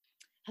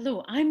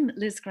Hello, I'm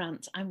Liz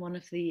Grant. I'm one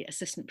of the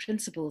assistant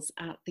principals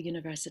at the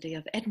University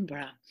of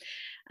Edinburgh,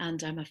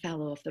 and I'm a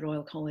fellow of the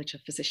Royal College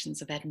of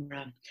Physicians of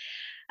Edinburgh.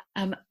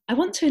 I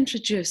want to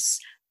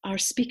introduce our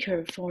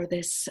speaker for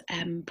this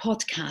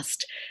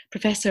podcast,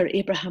 Professor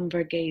Abraham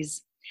Verghese.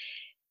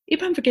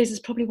 Abraham Verghese is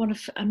probably one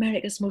of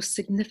America's most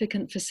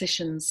significant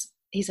physicians.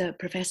 He's a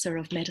professor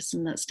of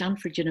medicine at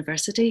Stanford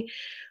University,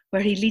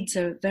 where he leads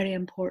a very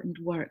important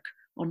work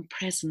on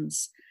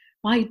presence,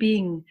 why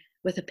being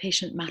with a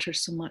patient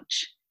matters so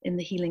much in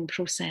the healing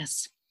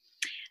process.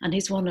 And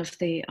he's one of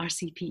the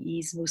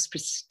RCPE's most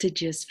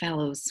prestigious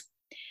fellows.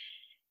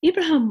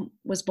 Abraham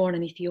was born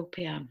in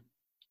Ethiopia,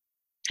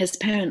 his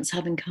parents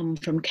having come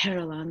from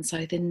Kerala in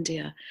South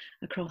India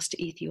across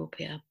to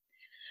Ethiopia.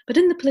 But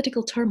in the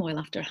political turmoil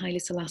after Haile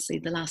Selassie,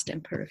 the last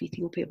emperor of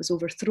Ethiopia, was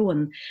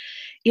overthrown,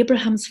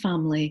 Abraham's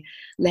family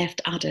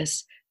left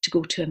Addis to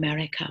go to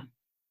America.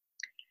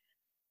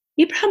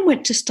 Abraham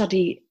went to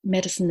study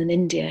medicine in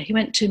India. He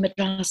went to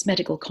Madras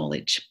Medical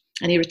College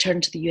and he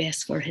returned to the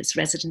US for his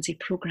residency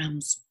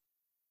programs.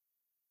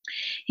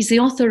 He's the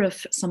author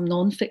of some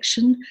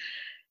non-fiction,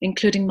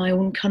 including My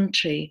Own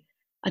Country,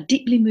 a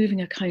deeply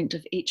moving account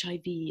of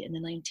HIV in the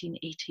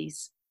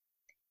 1980s.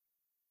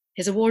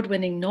 His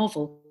award-winning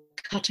novel,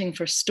 Cutting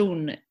for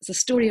Stone, is a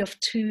story of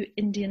two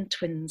Indian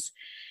twins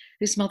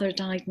whose mother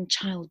died in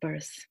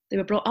childbirth. They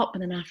were brought up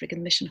in an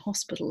African mission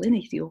hospital in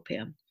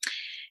Ethiopia.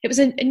 It was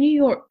a New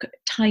York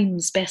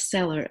Times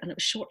bestseller and it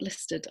was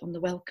shortlisted on the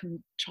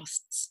Wellcome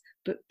Trust's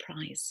Book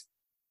Prize.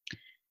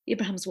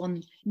 Abraham's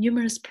won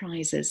numerous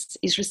prizes.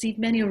 He's received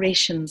many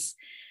orations.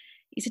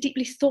 He's a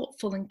deeply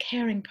thoughtful and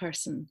caring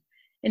person.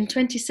 In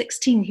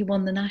 2016, he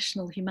won the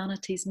National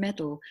Humanities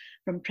Medal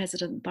from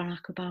President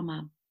Barack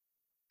Obama.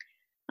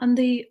 And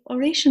the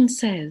oration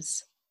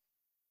says,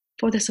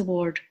 for this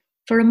award,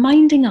 for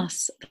reminding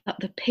us that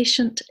the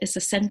patient is the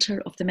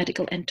centre of the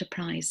medical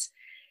enterprise.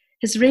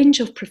 His range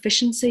of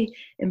proficiency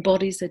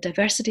embodies the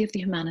diversity of the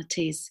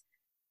humanities,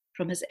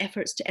 from his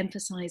efforts to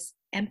emphasise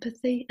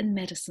empathy in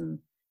medicine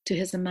to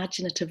his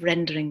imaginative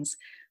renderings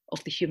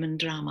of the human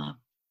drama.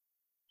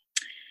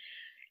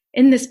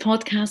 In this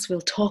podcast,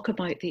 we'll talk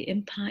about the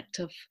impact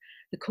of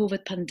the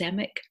COVID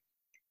pandemic,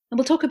 and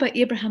we'll talk about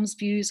Abraham's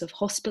views of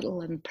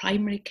hospital and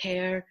primary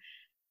care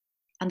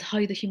and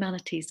how the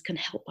humanities can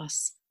help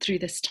us through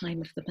this time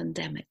of the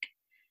pandemic.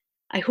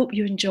 I hope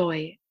you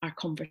enjoy our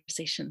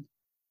conversation.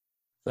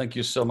 Thank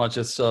you so much.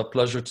 It's a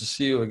pleasure to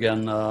see you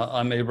again.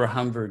 I'm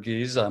Abraham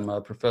Verghese. I'm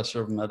a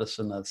professor of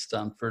medicine at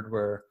Stanford,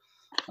 where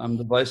I'm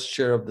the vice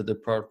chair of the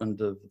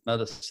Department of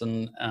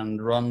Medicine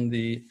and run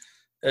the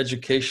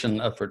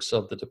education efforts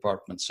of the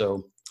department.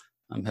 So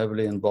I'm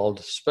heavily involved,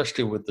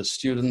 especially with the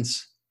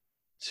students,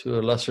 to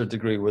a lesser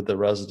degree with the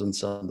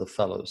residents and the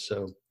fellows.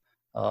 So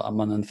I'm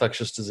an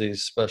infectious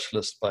disease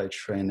specialist by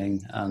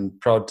training and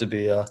proud to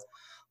be a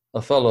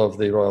fellow of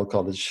the Royal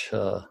College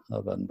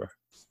of Edinburgh.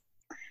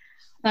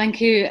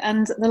 Thank you.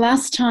 And the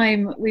last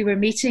time we were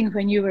meeting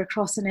when you were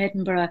across in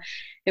Edinburgh,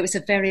 it was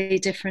a very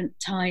different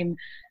time,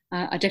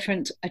 a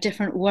different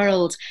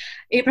world.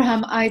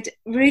 Abraham, I'd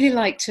really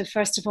like to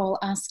first of all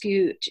ask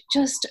you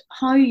just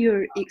how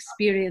you're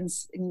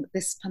experiencing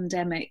this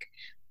pandemic.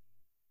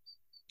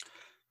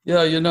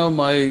 Yeah,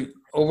 my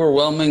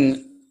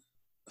overwhelming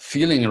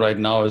feeling right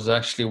now is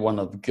actually one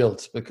of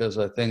guilt, because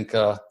I think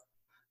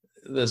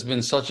there's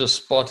been such a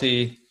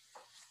spotty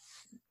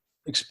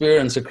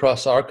experience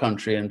across our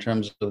country in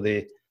terms of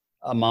the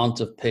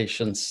amount of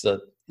patients that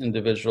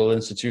individual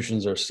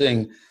institutions are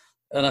seeing.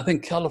 And I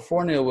think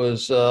California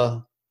was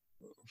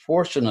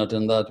fortunate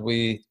in that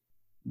we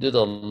did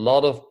a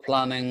lot of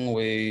planning.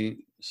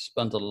 We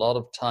spent a lot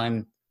of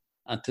time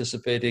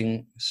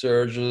anticipating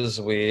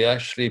surges. We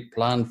actually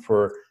planned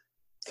for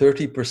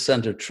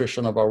 30%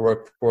 attrition of our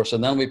workforce,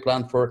 and then we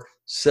planned for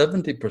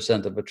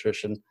 70% of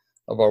attrition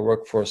of our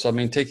workforce. I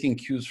mean, taking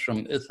cues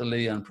from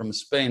Italy and from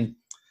Spain.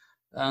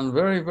 And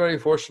very, very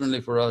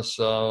fortunately for us,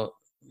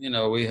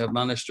 we have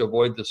managed to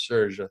avoid the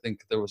surge. I think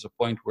there was a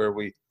point where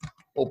we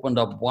opened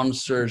up one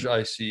surge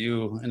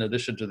ICU in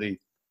addition to the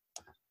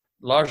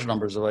large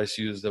numbers of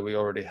ICUs that we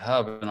already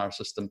have in our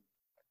system.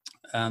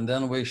 And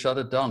then we shut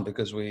it down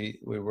because we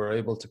were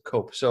able to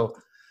cope. So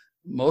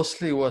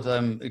mostly what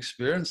I'm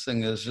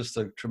experiencing is just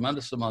a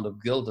tremendous amount of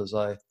guilt as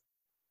I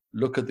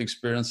look at the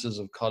experiences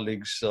of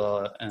colleagues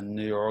in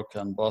New York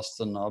and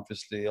Boston,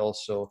 obviously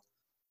also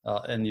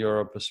in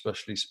Europe,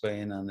 especially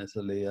Spain and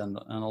Italy and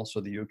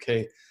also the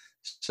UK.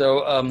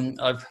 So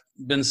I've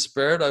been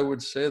spared, I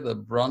would say, the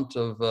brunt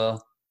of the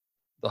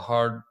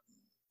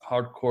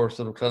hardcore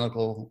sort of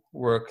clinical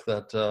work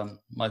that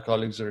my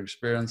colleagues are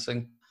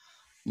experiencing.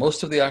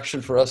 Most of the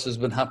action for us has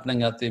been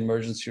happening at the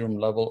emergency room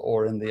level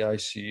or in the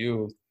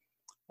ICU,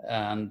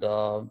 and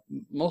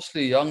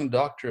mostly young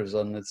doctors,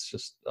 and it's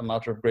just a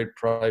matter of great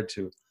pride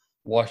to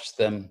watch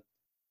them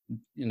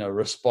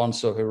respond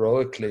so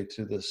heroically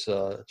to this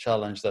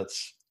challenge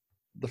that's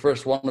the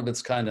first one of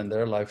its kind in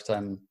their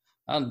lifetime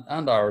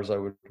and ours, I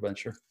would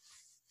venture.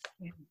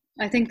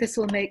 I think this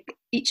will make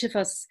each of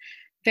us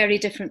very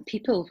different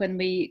people when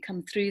we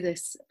come through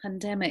this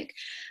pandemic.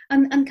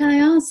 And can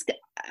I ask,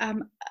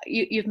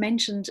 you've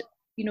mentioned,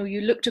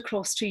 you looked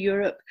across to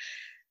Europe,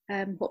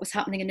 what was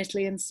happening in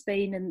Italy and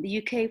Spain and the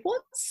UK.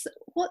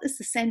 What is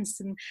the sense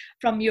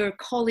from your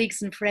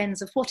colleagues and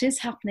friends of what is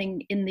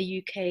happening in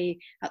the UK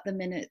at the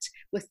minute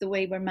with the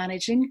way we're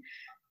managing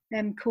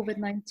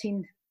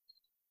COVID-19?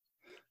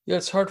 Yeah,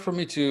 it's hard for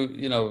me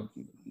to,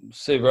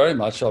 say very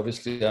much.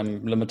 Obviously,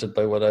 I'm limited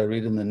by what I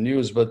read in the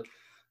news, but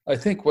I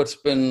think what's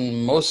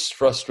been most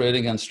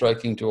frustrating and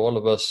striking to all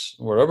of us,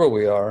 wherever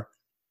we are,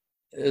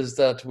 is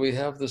that we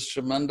have this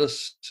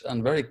tremendous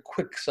and very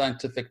quick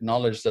scientific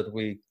knowledge that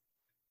we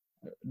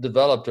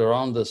developed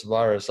around this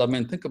virus. I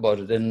mean, think about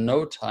it. In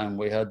no time,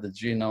 we had the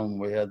genome,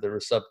 we had the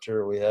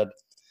receptor, we had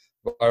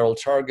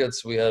viral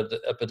targets, we had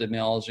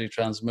epidemiology,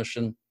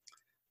 transmission.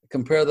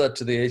 Compare that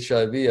to the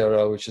HIV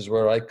era, which is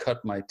where I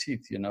cut my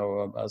teeth,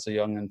 as a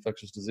young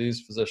infectious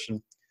disease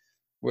physician,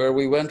 where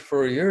we went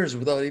for years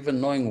without even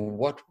knowing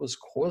what was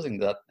causing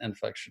that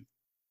infection.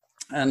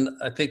 And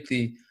I think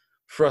the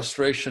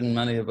frustration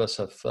many of us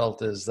have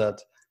felt is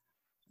that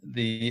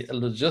the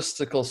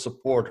logistical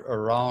support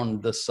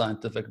around this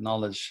scientific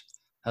knowledge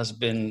has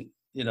been,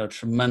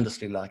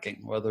 tremendously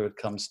lacking, whether it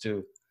comes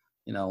to,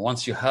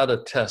 once you had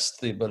a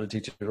test, the ability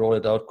to roll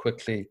it out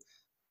quickly,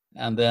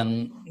 and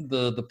then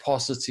the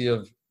paucity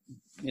of,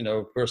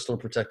 personal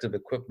protective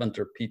equipment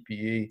or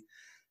PPE.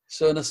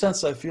 So in a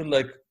sense, I feel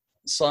like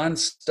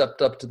science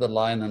stepped up to the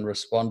line and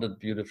responded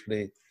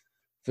beautifully.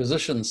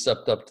 Physicians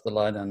stepped up to the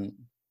line and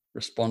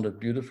responded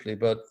beautifully.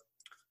 But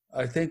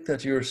I think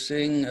that you're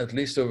seeing, at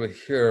least over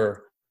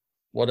here,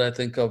 what I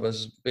think of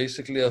as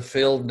basically a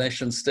failed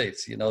nation state.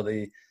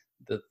 The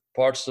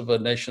parts of a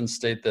nation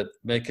state that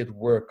make it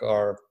work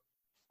are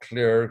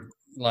clear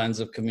lines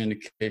of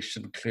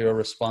communication, clear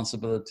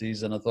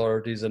responsibilities and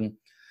authorities. And,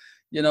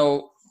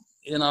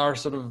 in our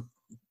sort of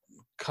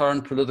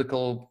current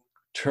political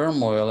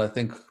turmoil, I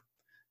think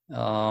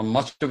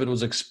much of it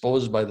was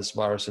exposed by this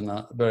virus in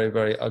a very,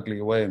 very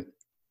ugly way.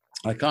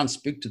 I can't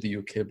speak to the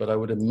UK, but I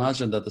would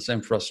imagine that the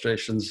same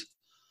frustrations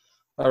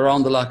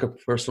around the lack of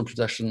personal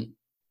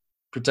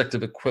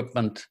protective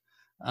equipment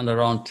and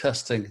around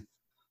testing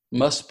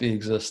must be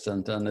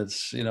existent. And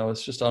it's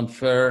just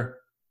unfair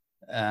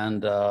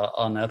and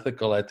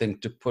unethical, I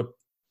think, to put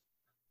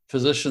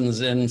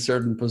physicians in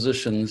certain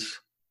positions,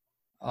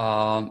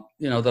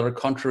 that are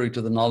contrary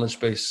to the knowledge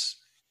base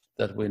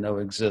that we know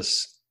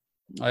exists.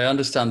 I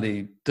understand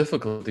the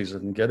difficulties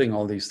in getting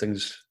all these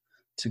things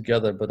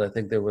together, but I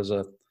think there was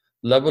a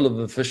level of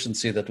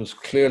efficiency that was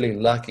clearly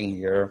lacking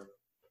here,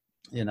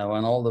 and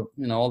all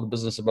the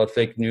business about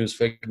fake news,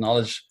 fake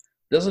knowledge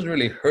doesn't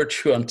really hurt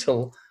you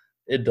until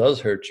it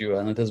does hurt you,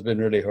 and it has been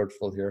really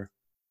hurtful here.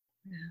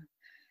 Yeah.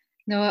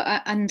 No,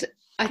 and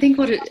I think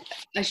what it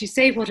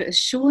has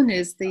shown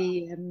is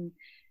the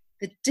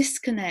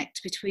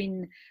disconnect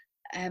between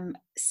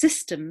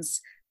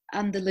systems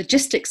and the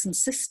logistics and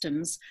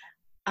systems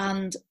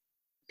and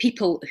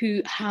people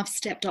who have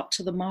stepped up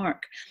to the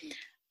mark.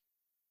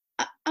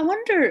 I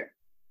wonder,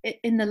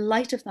 in the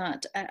light of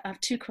that, I have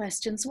two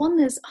questions. One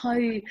is how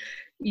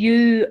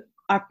you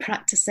are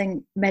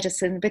practicing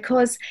medicine,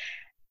 because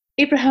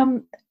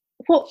Abraham,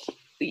 what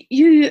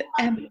you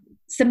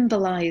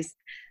symbolize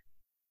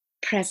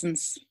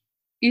presence.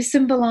 You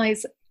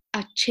symbolize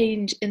a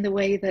change in the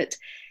way that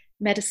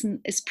medicine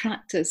is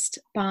practiced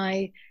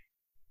by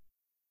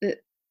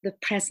the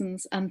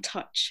presence and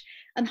touch.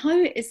 And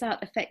how is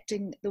that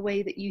affecting the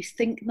way that you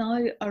think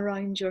now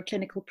around your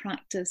clinical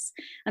practice?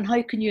 And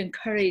how can you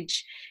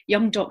encourage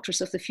young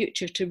doctors of the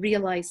future to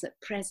realize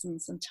that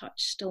presence and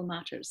touch still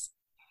matters?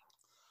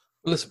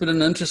 Well, it's been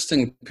an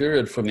interesting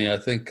period for me. I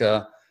think,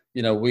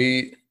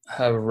 we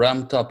have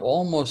ramped up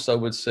almost, I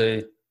would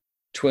say,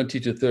 20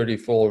 to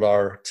 30-fold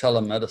our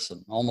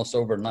telemedicine almost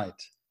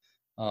overnight.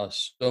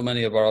 So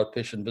many of our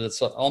outpatient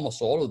visits,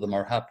 almost all of them,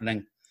 are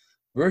happening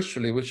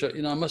virtually, which,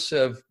 I must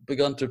say I've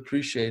begun to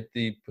appreciate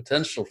the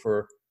potential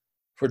for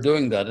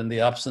doing that in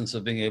the absence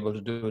of being able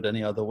to do it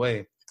any other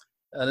way.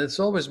 And it's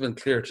always been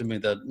clear to me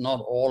that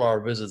not all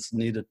our visits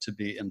needed to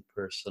be in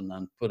person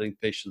and putting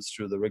patients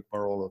through the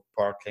rigmarole of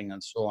parking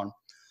and so on.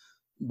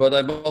 But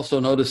I'm also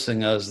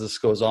noticing, as this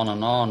goes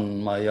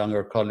on, my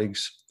younger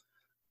colleagues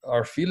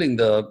are feeling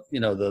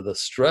the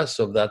stress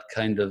of that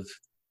kind of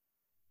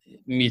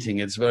meeting.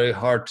 It's very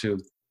hard to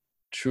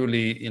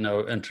truly,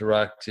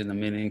 interact in a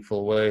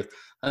meaningful way.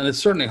 And it's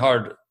certainly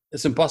hard.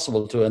 It's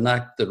impossible to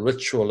enact the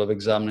ritual of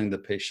examining the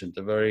patient,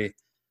 a very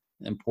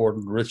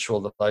important ritual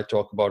that I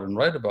talk about and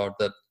write about,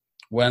 that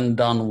when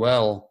done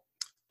well,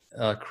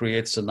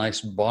 creates a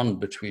nice bond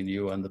between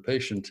you and the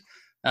patient.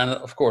 And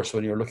of course,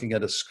 when you're looking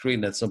at a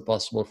screen, it's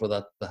impossible for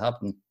that to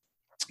happen.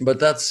 But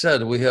that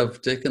said, we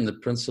have taken the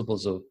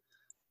principles of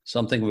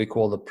something we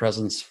call the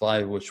Presence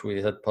 5, which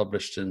we had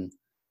published in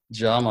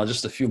JAMA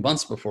just a few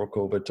months before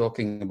COVID,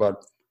 talking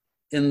about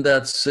in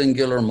that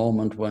singular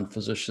moment when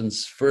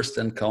physicians first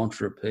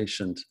encounter a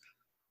patient,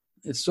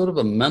 it's sort of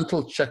a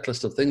mental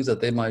checklist of things that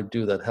they might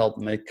do that help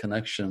make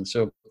connection.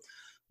 So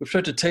we've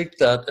tried to take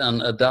that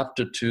and adapt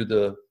it to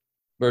the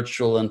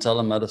virtual and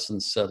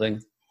telemedicine setting,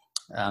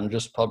 and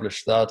just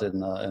published that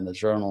in a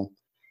journal.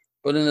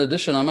 But in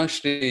addition, I'm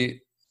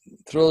actually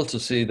thrilled to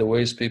see the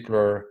ways people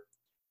are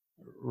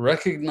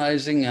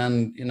recognizing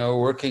and,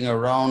 working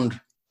around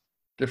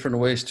different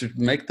ways to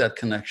make that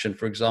connection.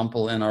 For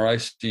example, in our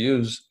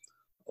ICUs,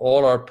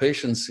 all our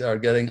patients are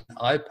getting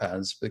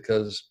iPads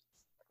because,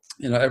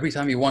 every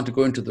time you want to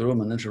go into the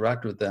room and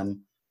interact with them,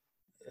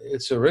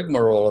 it's a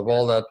rigmarole of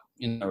all that,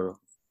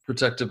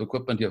 protective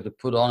equipment you have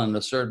to put on in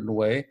a certain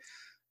way.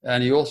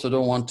 And you also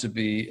don't want to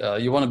be,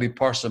 you want to be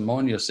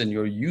parsimonious in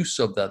your use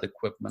of that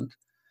equipment.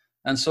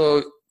 And so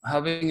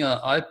having an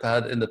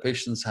iPad in the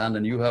patient's hand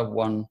and you have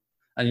one,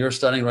 and you're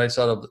standing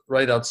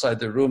right outside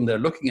the room,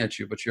 they're looking at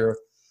you, but you're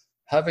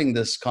having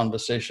this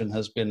conversation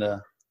has been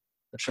a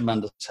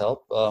tremendous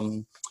help.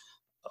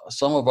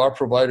 Some of our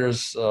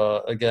providers,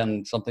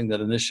 again, something that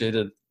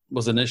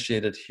was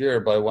initiated here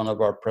by one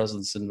of our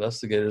presence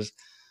investigators,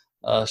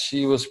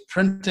 she was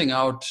printing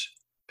out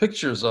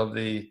pictures of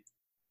the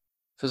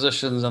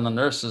physicians and the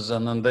nurses,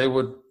 and then they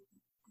would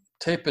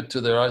tape it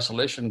to their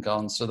isolation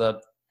gowns so that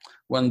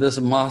when this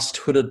masked,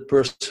 hooded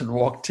person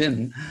walked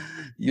in,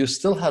 you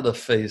still had a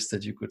face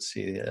that you could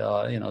see,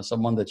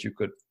 someone that you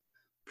could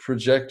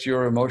project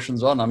your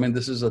emotions on. I mean,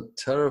 this is a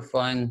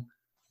terrifying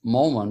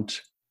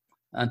moment.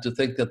 And to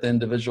think that the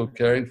individual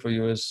caring for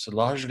you is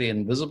largely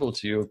invisible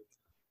to you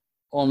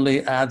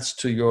only adds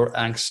to your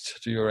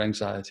angst, to your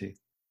anxiety.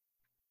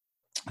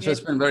 So it's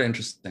been very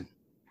interesting.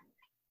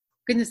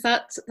 Goodness,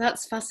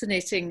 that's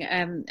fascinating.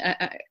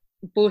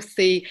 Both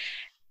the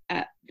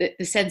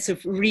sense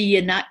of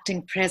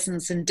reenacting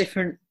presence in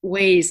different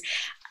ways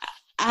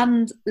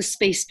and the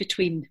space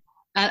between.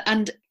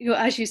 And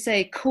as you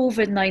say,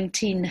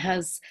 COVID-19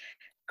 has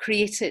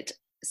created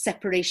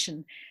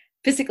separation.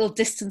 Physical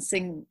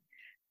distancing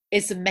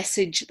is a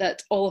message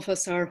that all of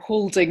us are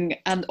holding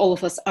and all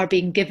of us are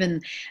being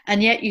given.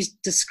 And yet you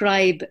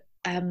describe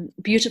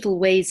beautiful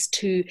ways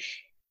to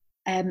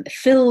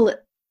fill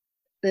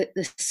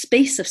the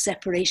space of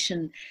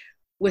separation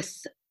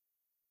with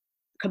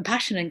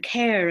compassion and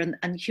care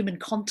and human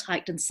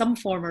contact in some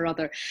form or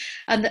other.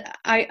 And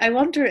I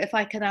wonder if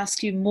I can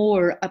ask you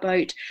more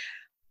about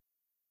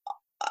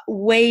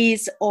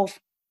ways of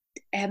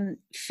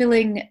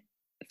filling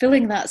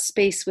that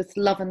space with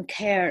love and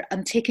care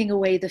and taking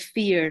away the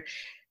fear,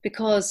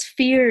 because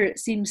fear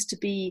seems to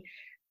be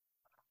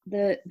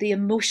the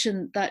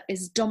emotion that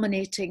is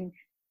dominating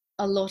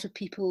a lot of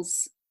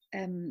people's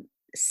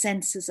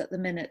senses at the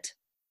minute.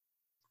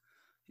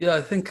 Yeah,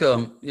 I think,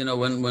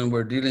 when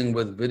we're dealing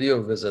with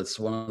video visits,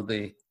 one of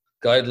the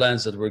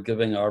guidelines that we're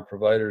giving our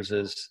providers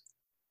is,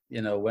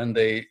 when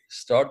they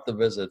start the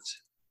visit,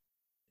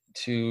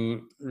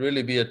 to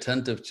really be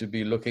attentive to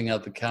be looking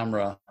at the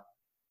camera.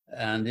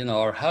 And,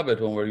 our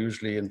habit when we're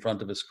usually in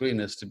front of a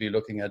screen is to be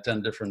looking at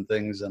 10 different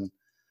things. And,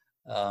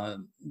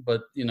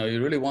 but, you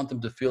really want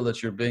them to feel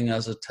that you're being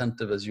as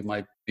attentive as you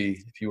might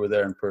be if you were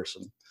there in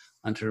person,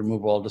 and to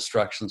remove all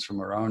distractions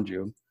from around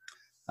you.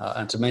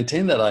 And to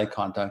maintain that eye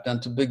contact,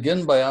 and to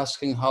begin by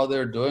asking how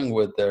they're doing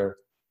with their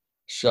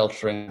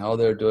sheltering, how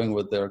they're doing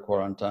with their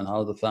quarantine,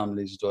 how the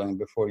family's doing,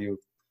 before you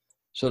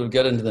sort of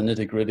get into the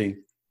nitty-gritty.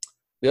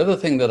 The other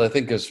thing that I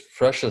think is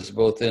precious,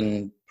 both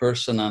in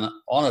person and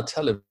on a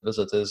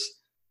televisit, is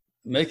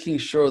making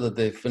sure that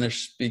they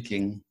finish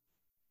speaking,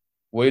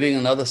 waiting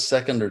another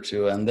second or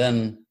two, and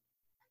then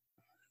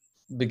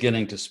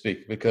beginning to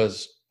speak.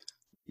 Because,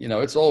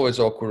 it's always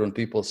awkward when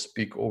people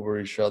speak over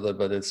each other,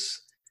 but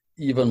it's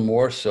even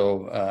more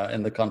so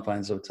in the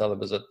confines of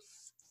televisit.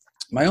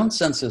 My own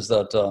sense is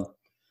that,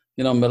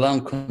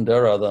 Milan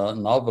Kundera, the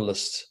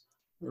novelist,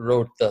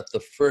 wrote that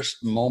the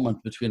first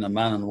moment between a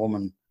man and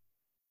woman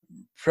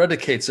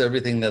predicates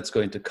everything that's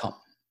going to come.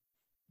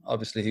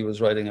 Obviously, he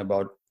was writing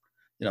about,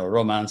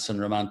 romance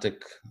and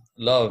romantic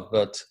love,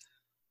 but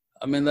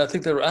I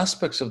think there are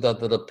aspects of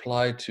that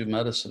apply to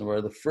medicine,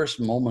 where the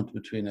first moment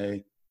between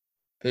a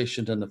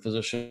patient and a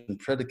physician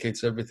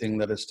predicates everything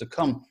that is to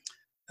come.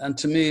 And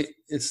to me,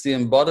 it's the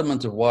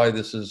embodiment of why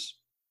this is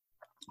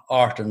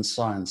art and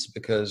science,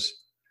 because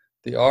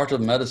the art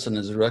of medicine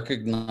is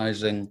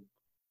recognizing,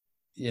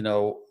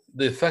 the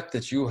effect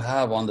that you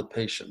have on the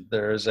patient.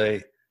 There is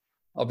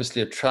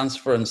obviously a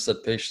transference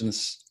that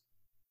patients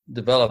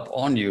develop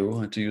on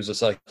you, to use a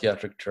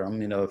psychiatric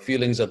term,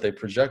 feelings that they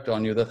project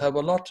on you that have a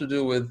lot to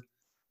do with,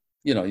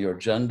 your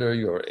gender,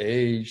 your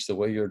age, the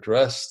way you're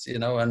dressed,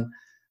 and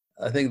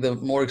I think the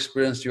more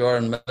experienced you are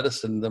in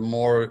medicine, the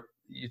more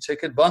you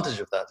take advantage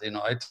of that.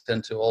 I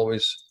tend to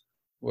always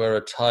wear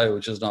a tie,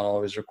 which is not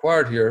always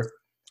required here,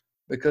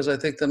 because I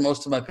think that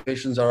most of my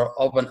patients are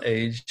of an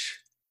age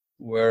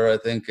where I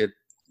think it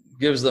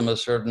gives them a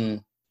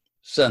certain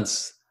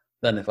sense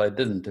than if I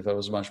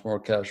was much more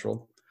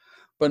casual.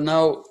 But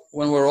now,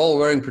 when we're all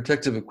wearing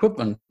protective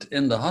equipment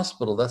in the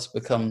hospital, that's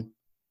become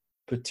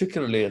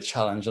particularly a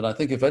challenge. And I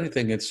think, if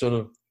anything, it's sort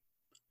of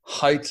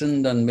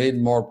heightened and made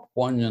more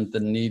poignant the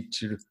need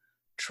to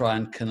try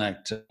and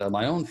connect.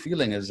 My own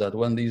feeling is that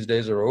when these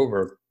days are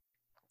over,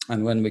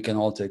 and when we can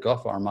all take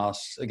off our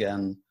masks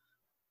again,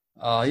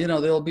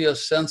 there'll be a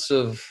sense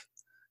of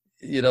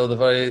the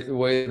very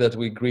way that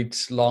we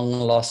greet long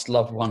lost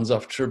loved ones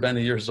after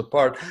many years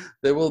apart,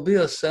 there will be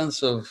a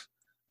sense of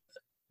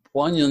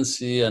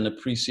poignancy and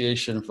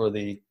appreciation for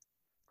the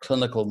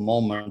clinical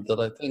moment that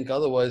I think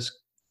otherwise,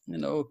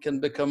 can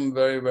become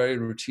very, very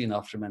routine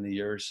after many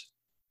years.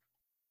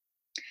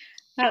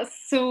 That's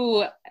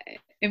so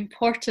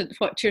important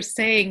what you're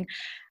saying.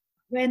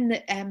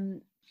 When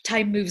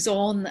time moves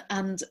on,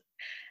 and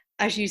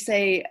as you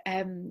say,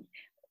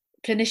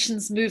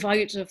 clinicians move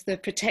out of the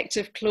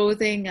protective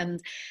clothing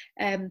and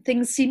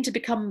things seem to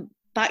become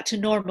back to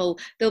normal,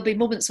 there'll be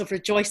moments of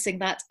rejoicing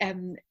that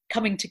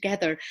coming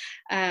together.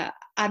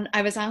 And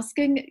I was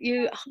asking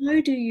you,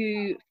 how do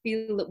you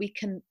feel that we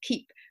can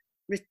keep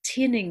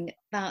retaining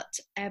that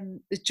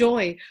the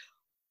joy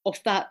of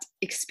that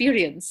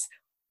experience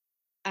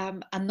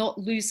and not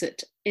lose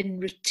it in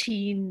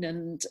routine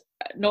and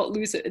not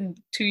lose it in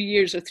 2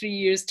 years or 3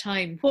 years'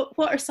 time? What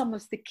are some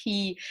of the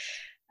key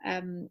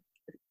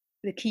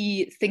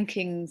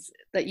thinkings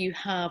that you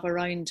have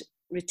around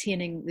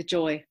retaining the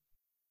joy?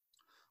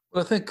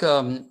 Well, I think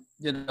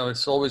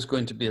it's always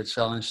going to be a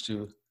challenge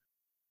to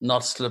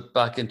not slip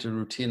back into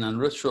routine and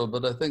ritual,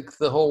 but I think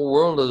the whole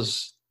world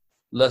is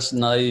less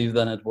naive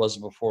than it was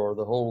before.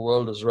 The whole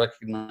world is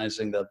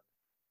recognizing that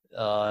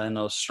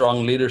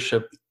strong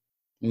leadership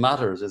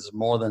matters. It's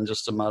more than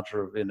just a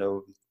matter of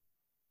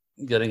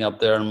getting up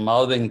there and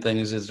mouthing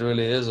things. It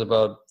really is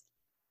about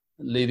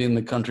leading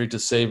the country to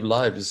save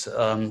lives.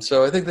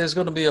 So I think there's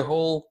going to be a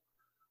whole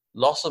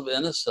loss of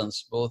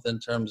innocence, both in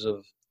terms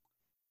of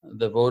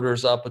the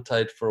voters'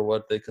 appetite for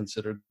what they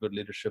consider good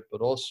leadership,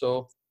 but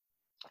also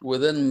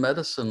within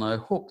medicine. I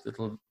hope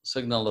it'll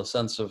signal a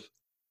sense of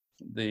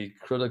the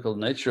critical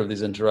nature of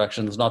these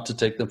interactions, not to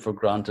take them for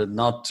granted,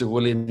 not to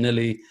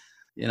willy-nilly,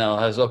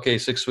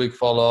 6-week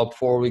follow-up,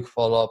 4-week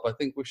follow-up. I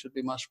think we should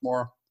be much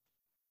more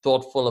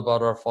thoughtful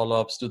about our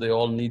follow-ups. Do they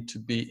all need to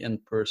be in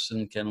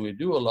person? Can we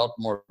do a lot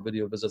more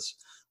video visits?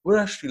 We're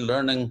actually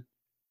learning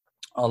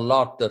a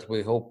lot that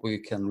we hope we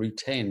can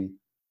retain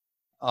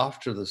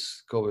after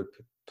this COVID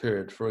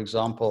period. For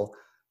example,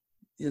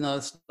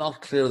 it's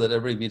not clear that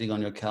every meeting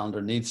on your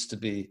calendar needs to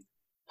be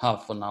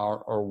half an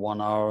hour or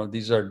 1 hour.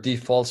 These are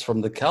defaults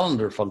from the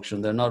calendar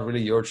function. They're not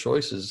really your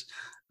choices.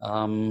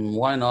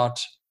 Why not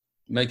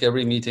make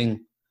every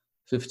meeting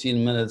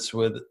 15 minutes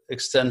with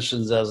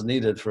extensions as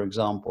needed, for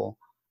example?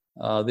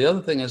 The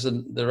other thing is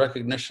the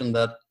recognition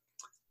that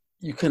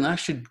you can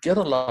actually get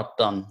a lot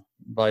done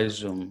by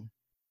Zoom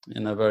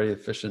in a very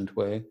efficient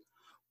way.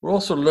 We're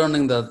also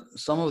learning that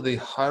some of the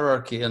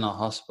hierarchy in a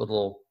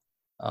hospital,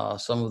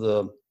 some of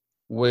the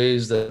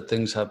ways that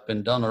things have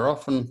been done are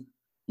often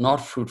not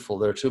fruitful.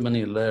 There are too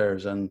many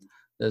layers, and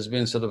there's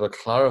been sort of a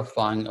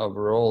clarifying of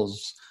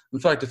roles. In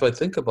fact, if I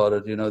think about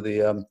it,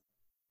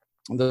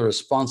 the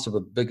response of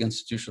a big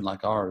institution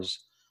like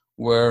ours,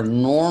 where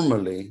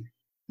normally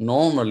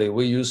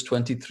we use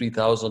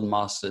 23,000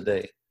 masks a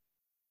day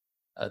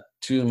at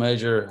 2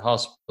 major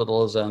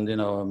hospitals and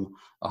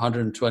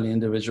 120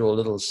 individual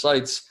little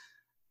sites.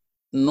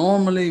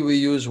 Normally we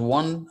use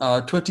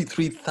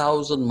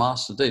 23,000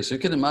 masks a day. So you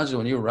can imagine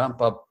when you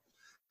ramp up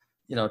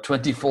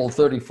 20-fold,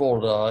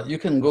 30-fold, you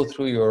can go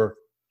through your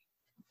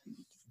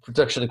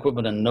protection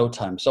equipment in no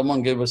time.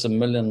 Someone gave us 1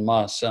 million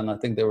masks, and I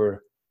think they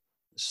were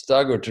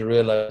staggered to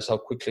realize how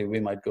quickly we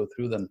might go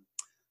through them.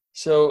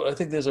 So I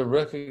think there's a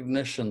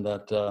recognition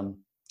that,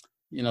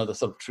 the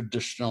sort of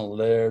traditional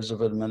layers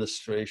of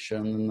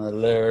administration and the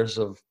layers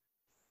of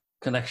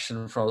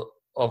connection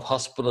of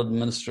hospital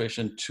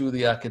administration to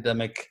the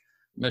academic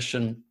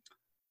mission,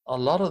 a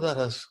lot of that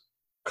has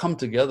come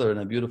together in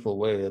a beautiful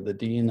way. The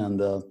dean and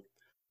the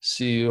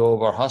CEO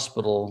of our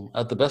hospital,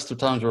 at the best of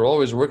times, we're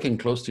always working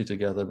closely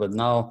together, but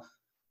now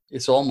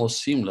it's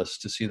almost seamless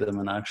to see them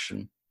in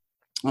action.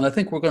 And I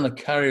think we're going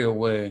to carry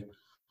away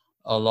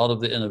a lot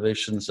of the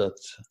innovations that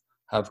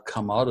have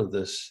come out of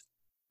this,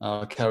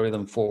 carry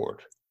them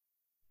forward.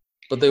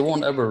 But they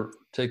won't ever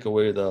take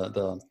away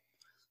the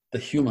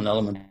human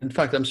element. In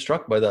fact, I'm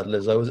struck by that,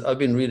 Liz. I've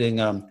been reading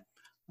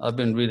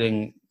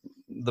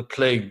The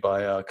Plague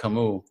by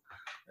Camus,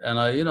 and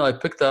I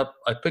picked up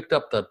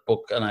that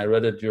book and I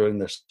read it during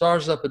the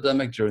SARS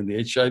epidemic, during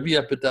the HIV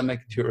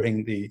epidemic,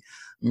 during the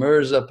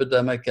MERS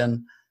epidemic,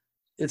 and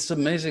it's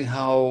amazing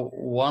how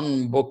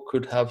one book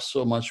could have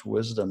so much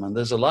wisdom. And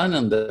there's a line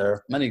in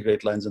there, many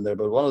great lines in there,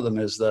 but one of them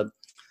is that,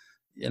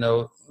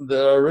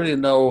 there are really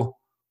no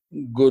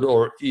good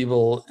or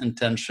evil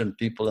intentioned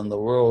people in the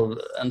world.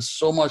 And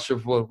so much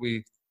of what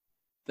we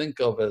think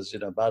of as,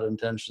 bad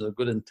intentions or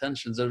good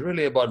intentions are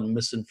really about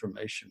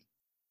misinformation.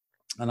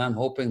 And I'm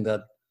hoping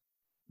that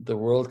the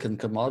world can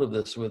come out of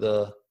this with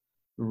a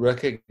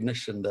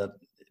recognition that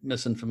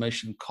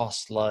misinformation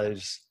costs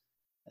lives,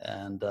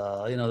 and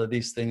that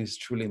these things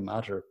truly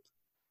matter.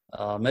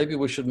 Maybe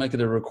we should make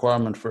it a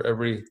requirement for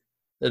every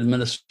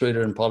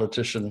administrator and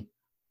politician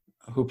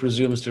who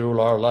presumes to rule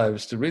our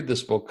lives to read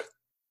this book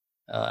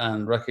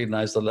and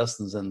recognize the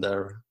lessons in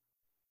there,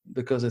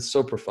 because it's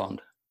so profound.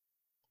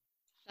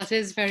 That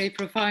is very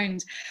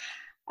profound.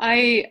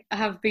 I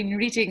have been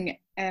reading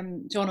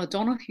John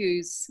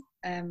O'Donohue's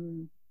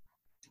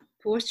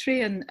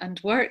poetry and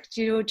work.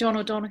 Do you know John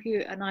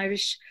O'Donoghue, an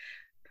Irish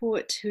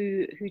poet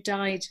who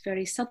died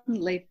very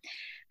suddenly?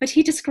 But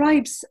he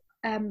describes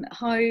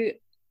how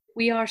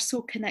we are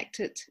so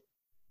connected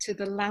to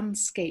the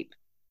landscape,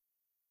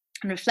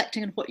 and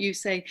reflecting on what you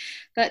say,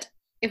 that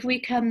if we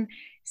can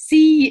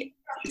see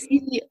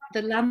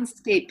the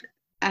landscape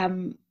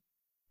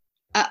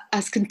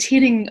as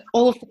containing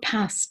all of the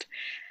past,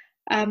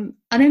 and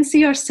then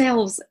see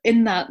ourselves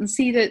in that, and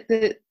see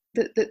the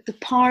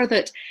power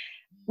that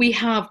we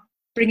have,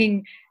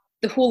 bringing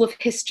the whole of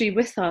history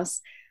with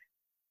us,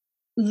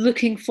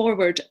 looking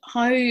forward,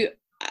 how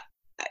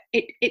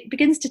it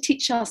begins to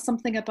teach us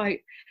something about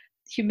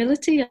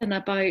humility and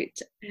about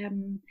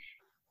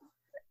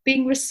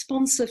being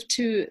responsive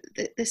to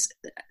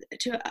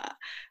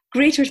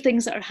greater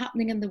things that are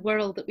happening in the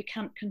world that we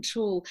can't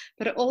control,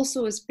 but it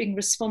also is being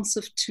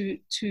responsive to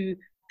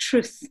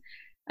truth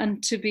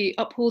and to be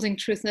upholding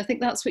truth. And I think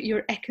that's what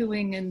you're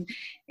echoing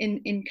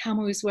in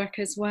Camus' work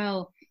as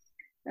well,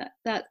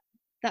 that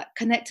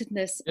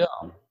connectedness. Yeah.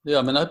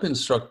 I mean, I've been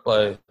struck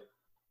by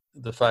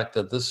the fact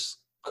that this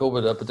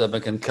COVID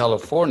epidemic in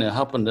California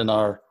happened in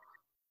our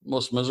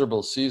most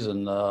miserable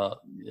season,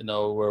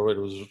 where it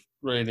was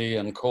rainy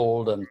and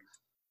cold, and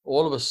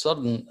all of a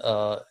sudden,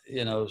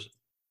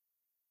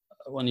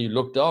 when you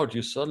looked out,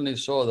 you suddenly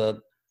saw that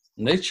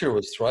nature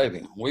was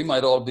thriving. We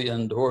might all be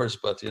indoors,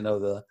 but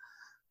the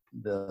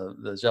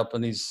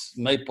Japanese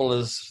maple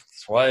is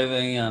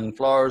thriving, and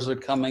flowers are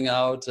coming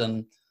out,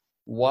 and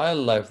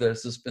wildlife.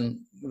 There's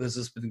been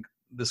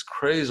this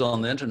craze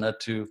on the internet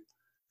to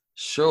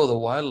show the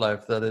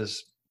wildlife that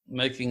is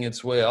making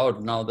its way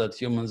out now that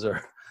humans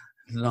are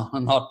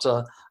not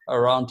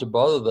around to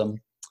bother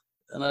them.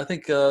 And I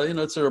think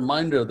it's a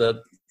reminder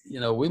that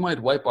we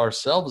might wipe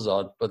ourselves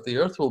out, but the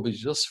earth will be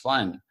just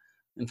fine.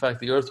 In fact,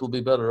 the earth will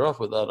be better off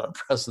without our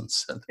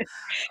presence. And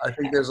I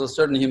think there's a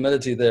certain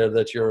humility there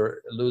that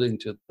you're alluding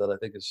to that I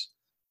think is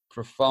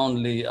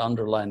profoundly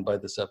underlined by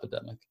this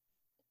epidemic.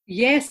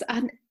 Yes,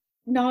 and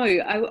now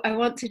I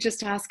want to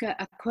just ask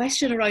a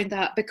question around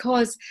that,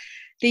 because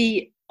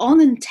the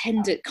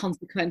unintended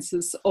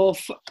consequences of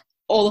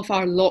all of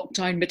our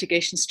lockdown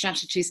mitigation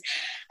strategies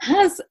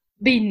has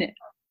been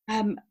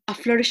a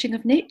flourishing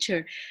of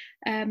nature,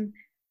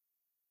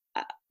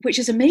 which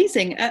is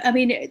amazing. I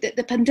mean,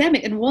 the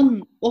pandemic, in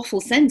one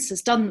awful sense,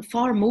 has done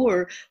far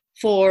more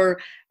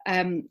for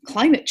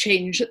climate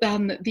change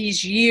than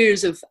these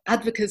years of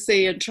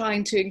advocacy and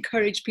trying to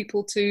encourage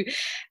people to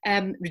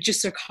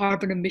reduce their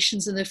carbon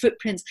emissions and their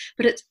footprints.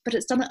 But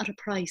it's done it at a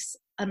price,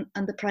 and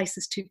the price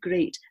is too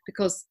great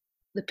because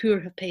the poor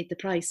have paid the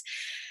price.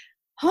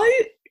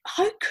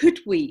 How could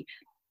we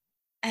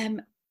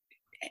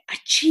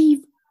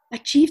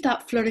achieve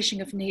that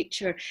flourishing of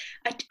nature,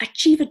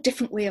 achieve a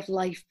different way of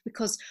life,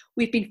 because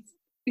we've been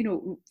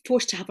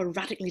forced to have a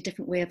radically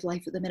different way of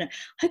life at the minute?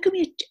 How can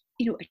we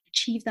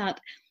achieve that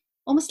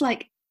almost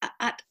like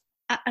at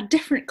a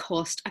different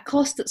cost, a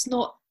cost that's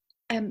not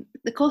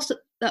the cost that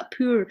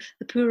the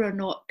poor are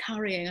not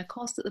carrying, a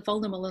cost that the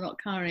vulnerable are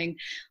not carrying,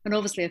 and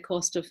obviously a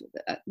cost of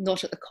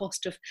not at the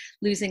cost of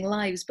losing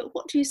lives? But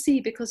what do you see?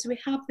 Because we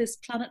have this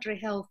planetary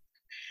health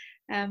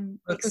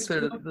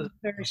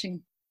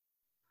flourishing.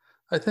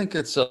 I think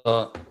it's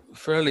a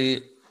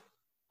fairly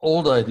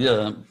old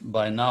idea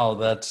by now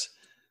that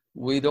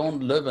we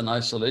don't live in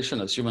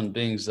isolation as human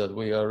beings, that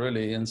we are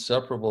really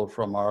inseparable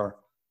from our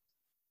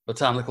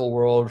botanical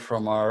world,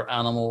 from our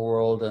animal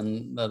world,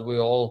 and that we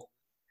all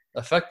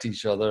affect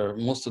each other.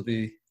 Most of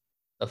the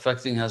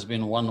affecting has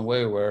been one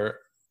way, where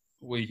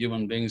we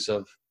human beings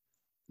have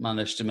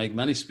managed to make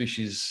many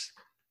species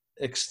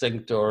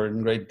extinct or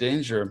in great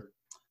danger.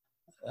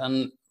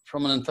 And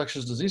from an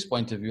infectious disease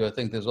point of view, I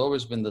think there's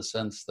always been the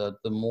sense that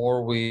the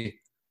more we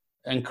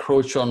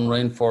encroach on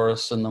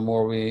rainforests and the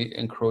more we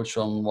encroach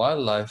on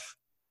wildlife,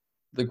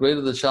 the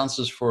greater the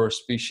chances for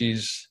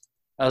species,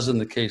 as in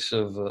the case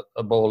of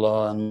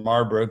Ebola and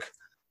Marburg,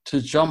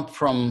 to jump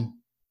from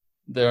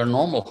their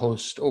normal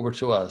host over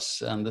to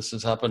us. And this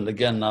has happened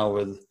again now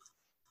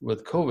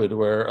with COVID,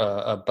 where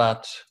a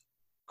bat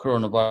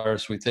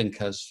coronavirus, we think,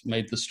 has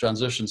made this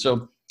transition.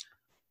 So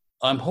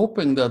I'm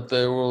hoping that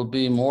there will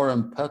be more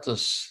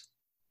impetus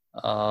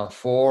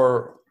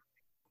for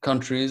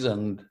countries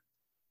and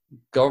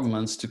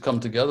governments to come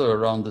together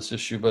around this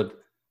issue. But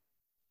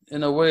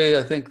in a way,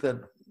 I think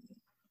that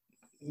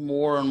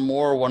more and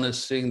more one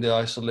is seeing the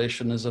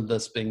isolationism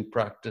that's being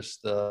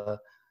practiced,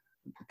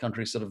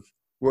 countries sort of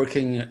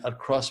working at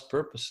cross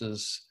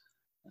purposes,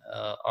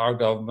 our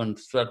government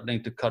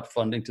threatening to cut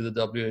funding to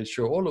the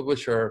WHO, all of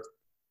which are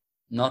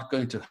not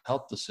going to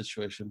help the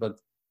situation. But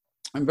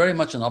I'm very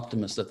much an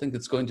optimist. I think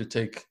it's going to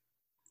take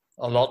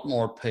a lot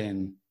more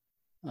pain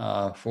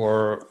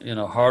for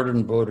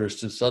hardened voters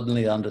to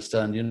suddenly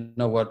understand,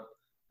 what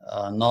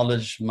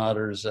knowledge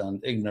matters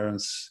and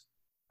ignorance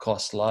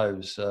costs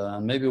lives.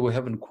 And maybe we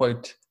haven't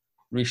quite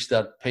reached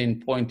that pain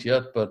point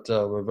yet, but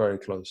we're very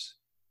close.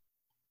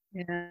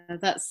 Yeah,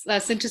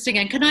 that's interesting.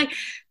 And can I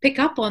pick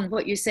up on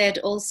what you said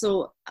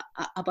also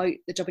about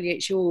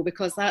the WHO,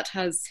 because that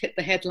has hit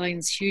the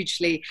headlines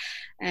hugely.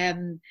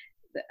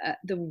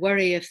 the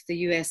worry if the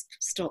US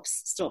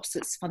stops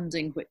its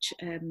funding, which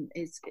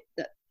is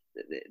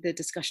the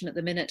discussion at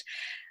the minute.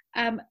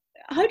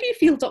 How do you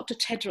feel Dr.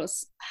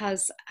 Tedros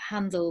has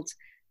handled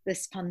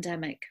this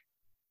pandemic?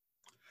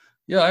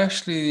 Yeah, I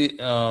actually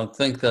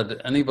think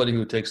that anybody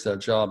who takes that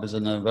job is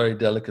in a very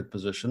delicate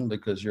position,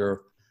 because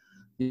you're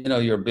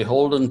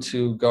beholden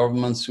to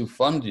governments who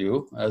fund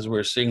you, as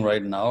we're seeing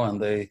right now,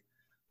 and they,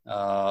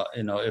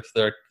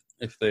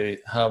 if they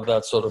have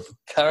that sort of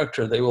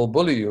character, they will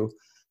bully you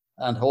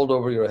and hold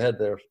over your head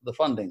the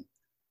funding.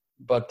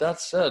 But that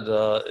said,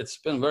 it's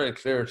been very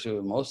clear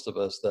to most of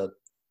us that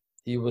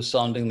he was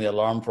sounding the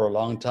alarm for a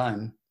long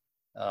time.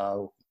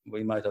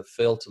 We might have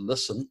failed to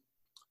listen.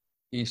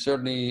 He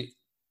certainly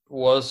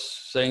was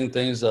saying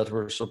things that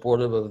were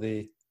supportive of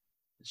the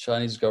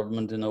Chinese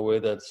government in a way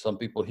that some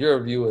people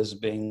here view as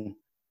being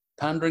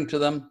pandering to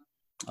them.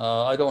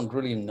 I don't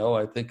really know.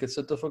 I think it's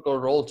a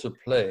difficult role to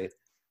play.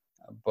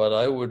 But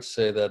I would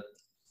say that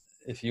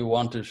if we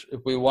want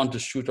to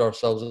shoot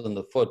ourselves in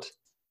the foot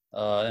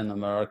in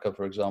America,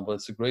 for example,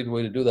 it's a great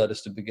way to do that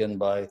is to begin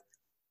by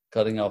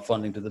cutting our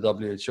funding to the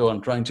WHO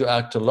and trying to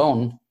act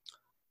alone,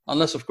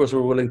 unless, of course,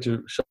 we're willing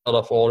to shut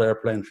off all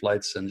airplane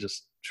flights and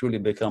just truly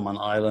become an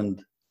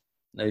island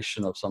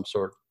nation of some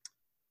sort.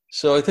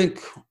 So I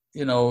think,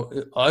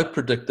 I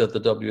predict that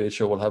the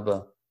WHO will have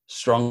a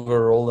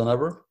stronger role than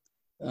ever.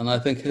 And I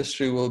think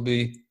history will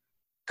be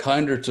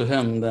kinder to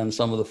him than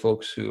some of the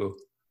folks who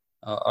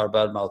are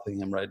bad-mouthing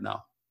him right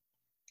now.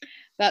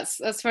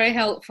 That's very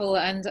helpful.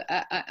 And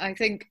I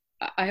think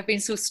I have been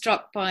so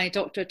struck by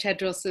Dr.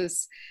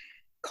 Tedros's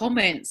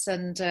comments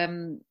and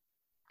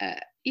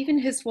even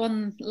his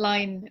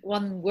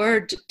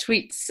one-word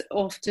tweets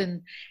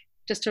often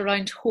just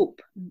around hope,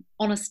 and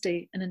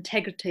honesty and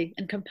integrity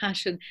and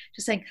compassion,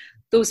 just saying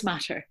those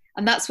matter.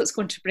 And that's what's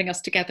going to bring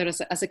us together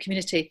as a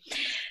community.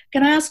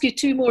 Can I ask you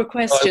two more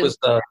questions?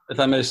 If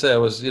I may say, I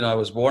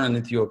was born in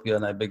Ethiopia,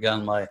 and I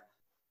began my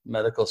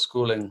medical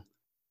schooling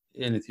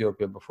in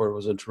Ethiopia before it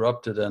was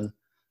interrupted. And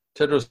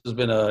Tedros has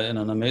been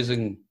an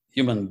amazing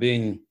human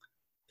being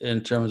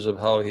in terms of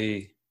how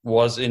he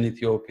was in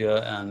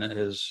Ethiopia and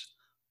his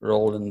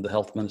role in the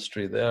health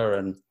ministry there.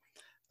 And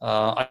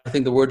I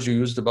think the words you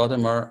used about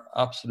him are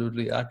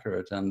absolutely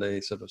accurate, and they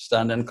sort of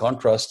stand in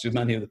contrast to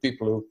many of the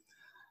people who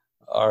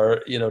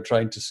are,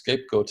 trying to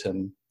scapegoat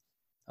him.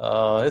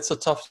 It's a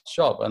tough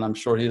job, and I'm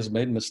sure he has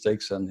made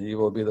mistakes, and he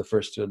will be the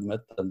first to admit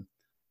them.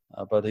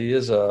 But he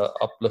is an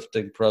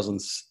uplifting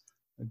presence,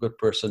 a good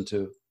person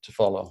to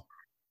follow.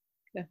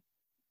 Yeah.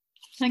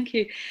 Thank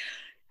you.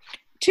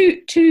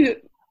 Two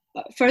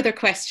further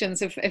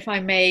questions, if I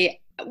may.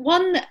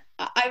 One,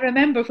 I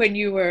remember when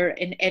you were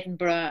in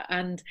Edinburgh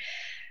and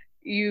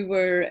you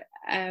were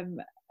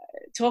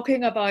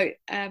talking about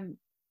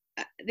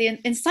the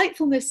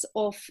insightfulness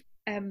of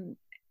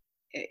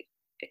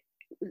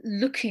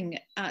looking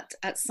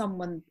at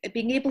someone,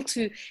 being able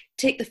to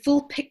take the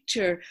full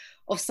picture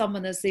of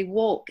someone as they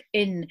walk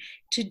in,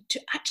 to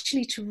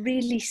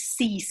really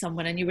see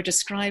someone. And you were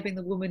describing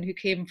the woman who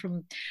came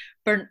from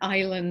Burnt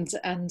Island,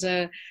 and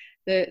the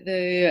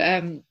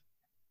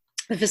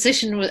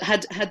physician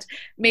had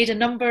made a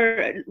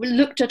number,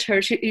 looked at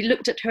her, he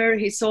looked at her,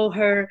 he saw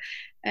her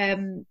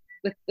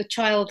with the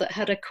child that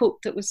had a coat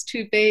that was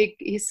too big.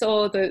 He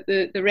saw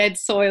the red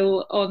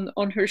soil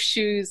on her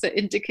shoes that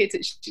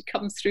indicated she'd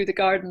come through the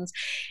gardens.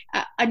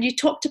 And you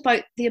talked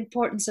about the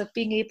importance of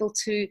being able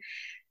to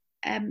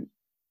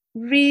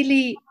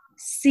really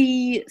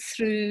see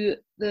through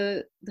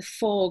the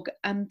fog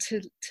and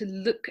to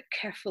look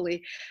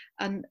carefully.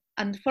 And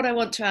what I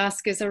want to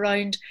ask is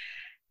around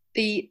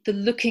the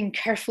looking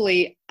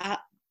carefully at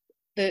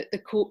the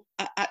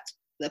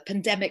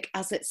pandemic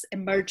as it's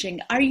emerging.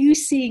 Are you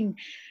seeing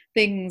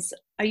things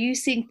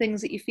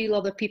that you feel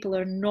other people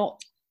are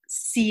not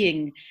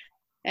seeing?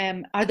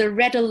 Are there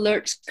red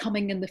alerts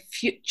coming in the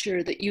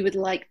future that you would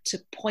like to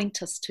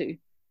point us to?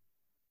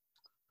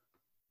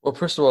 Well,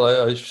 first of all,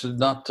 I should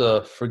not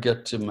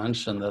forget to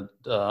mention that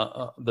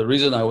the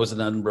reason I was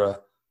in Edinburgh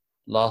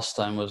last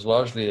time was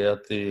largely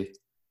at the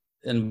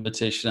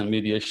invitation and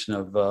mediation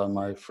of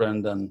my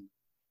friend and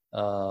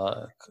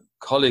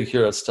colleague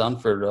here at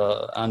Stanford,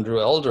 Andrew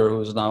Elder,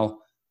 who is now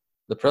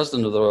the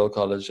president of the Royal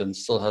College and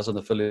still has an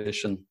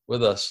affiliation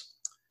with us.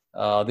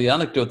 The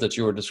anecdote that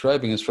you were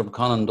describing is from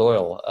Conan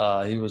Doyle.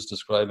 He was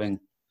describing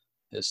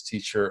his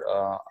teacher,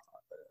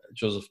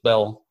 Joseph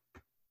Bell,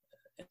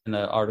 in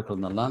an article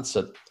in The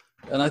Lancet.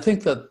 And I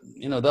think that,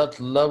 that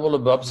level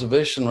of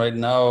observation right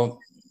now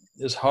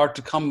is hard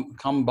to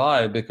come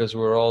by because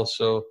we're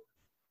also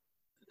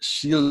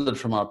shielded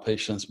from our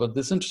patients. But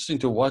it's interesting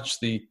to watch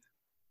the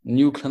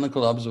new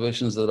clinical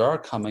observations that are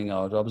coming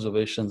out,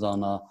 observations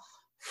on a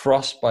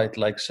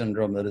frostbite-like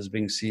syndrome that is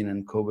being seen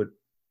in COVID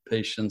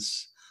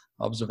patients,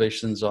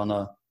 observations on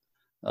a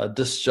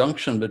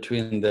disjunction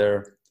between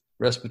their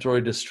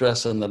respiratory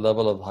distress and the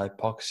level of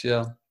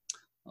hypoxia,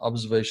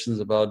 observations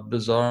about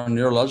bizarre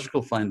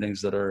neurological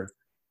findings that are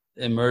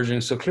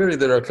emerging. So clearly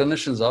there are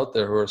clinicians out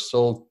there who are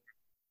still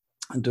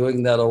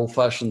doing that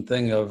old-fashioned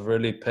thing of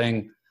really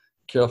paying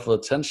careful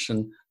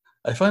attention.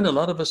 I find a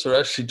lot of us are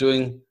actually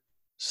doing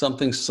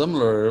something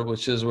similar,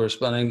 which is we're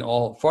spending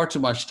far too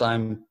much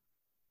time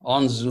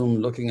on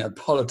Zoom looking at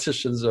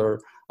politicians, or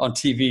on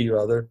TV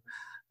rather,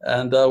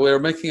 and we're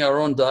making our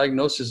own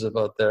diagnosis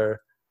about their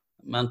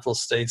mental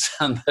states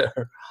and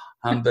their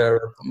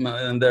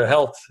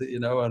health,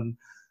 and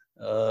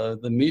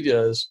the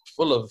media is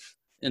full of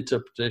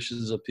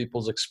interpretations of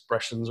people's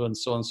expressions when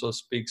so and so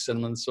speaks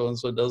and when so and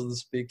so doesn't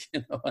speak,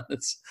 and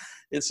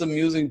it's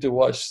amusing to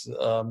watch,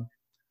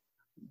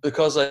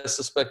 because I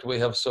suspect we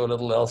have so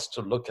little else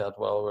to look at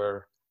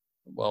while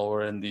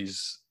we're in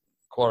these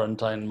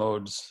quarantine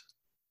modes.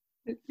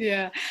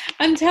 Yeah.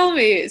 And tell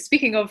me,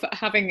 speaking of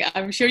having,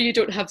 I'm sure you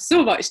don't have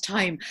so much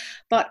time,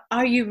 but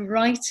are you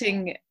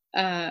writing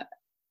any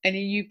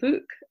new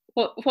book?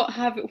 What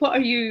are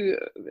you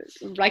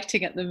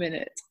writing at the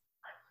minute?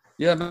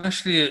 Yeah, I'm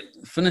actually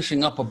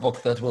finishing up a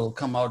book that will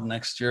come out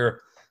next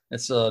year.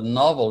 It's a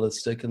novel.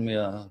 It's taken me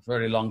a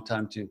very long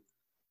time to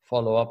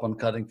follow up on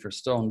Cutting for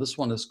Stone. This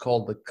one is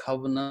called The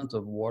Covenant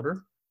of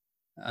Water,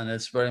 and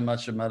it's very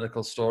much a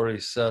medical story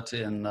set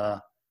in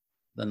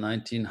the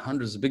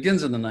 1900s. It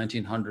begins in the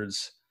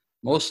 1900s,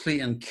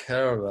 mostly in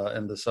Kerala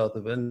in the south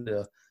of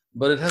India,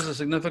 but it has a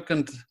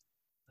significant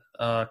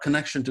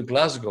connection to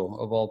Glasgow,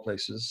 of all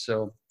places.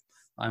 So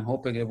I'm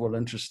hoping it will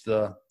interest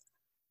the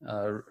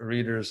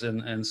readers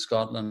in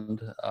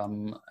Scotland.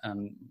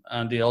 And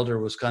Andy Elder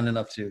was kind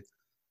enough to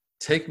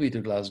take me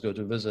to Glasgow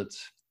to visit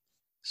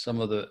some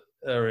of the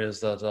areas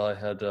that I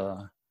had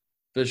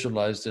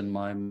visualized in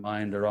my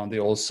mind around the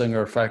old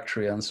Singer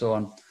factory and so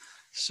on.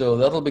 So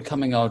that'll be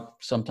coming out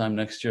sometime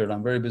next year, and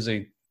I'm very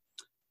busy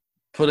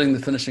putting the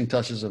finishing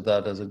touches of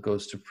that as it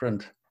goes to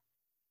print.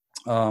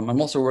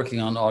 I'm also working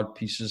on odd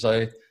pieces.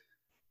 I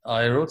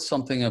wrote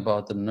something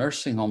about the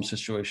nursing home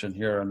situation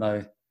here,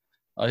 and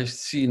I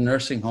see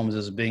nursing homes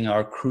as being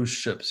our cruise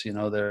ships.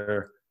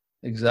 They're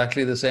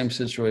exactly the same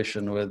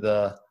situation with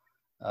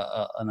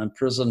an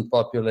imprisoned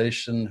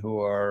population who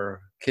are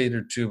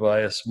catered to by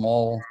a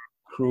small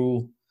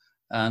crew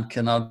and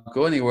cannot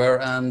go anywhere,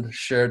 and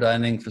share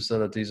dining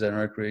facilities and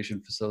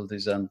recreation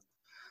facilities. And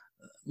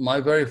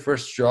my very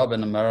first job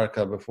in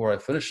America before I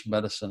finished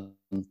medicine,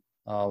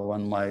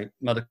 when my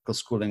medical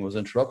schooling was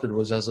interrupted,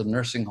 was as a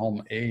nursing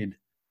home aide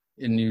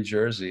in New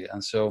Jersey.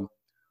 And so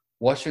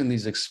watching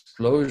these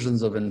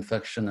explosions of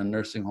infection in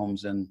nursing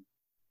homes in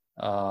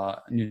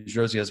New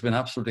Jersey has been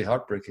absolutely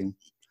heartbreaking.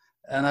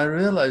 And I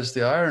realized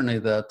the irony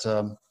that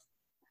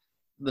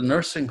the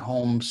nursing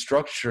home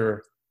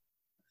structure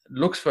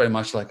looks very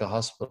much like a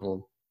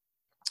hospital,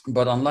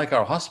 but unlike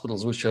our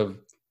hospitals, which have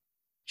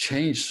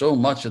changed so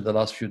much in the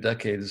last few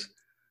decades,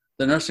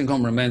 the nursing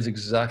home remains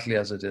exactly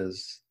as it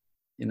is,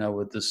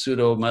 with the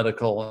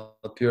pseudo-medical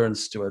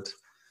appearance to it.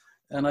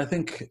 And I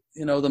think,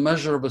 the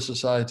measure of a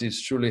society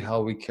is truly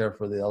how we care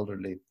for the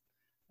elderly.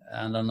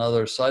 And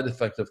another side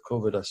effect of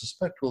COVID, I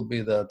suspect, will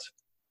be that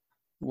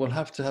we'll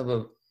have to have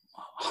a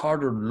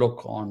harder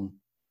look on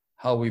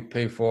how we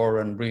pay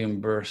for and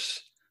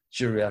reimburse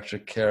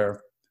geriatric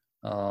care.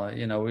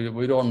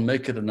 We don't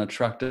make it an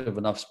attractive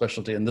enough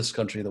specialty in this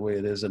country the way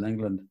it is in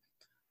England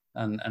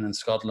and in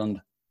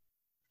Scotland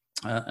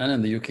and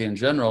in the UK in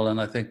general. And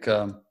I think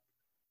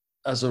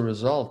as a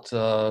result,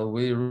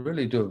 we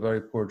really do a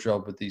very poor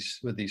job with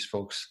these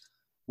folks,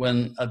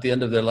 when at the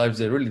end of their lives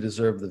they really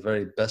deserve the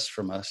very best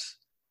from us,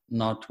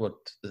 not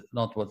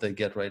what they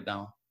get right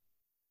now.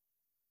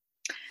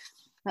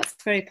 That's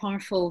very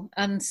powerful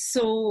and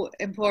so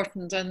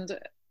important. And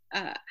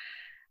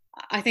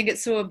I think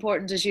it's so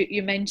important, as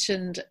you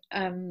mentioned,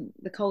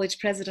 the college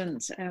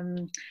president,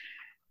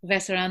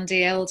 Professor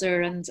Andy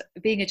Elder, and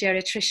being a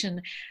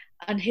geriatrician,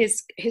 and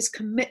his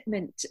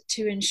commitment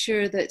to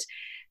ensure that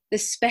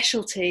this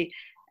specialty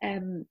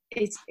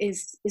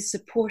is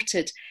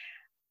supported.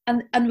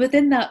 And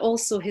within that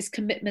also his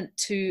commitment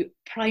to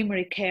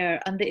primary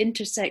care and the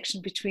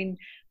intersection between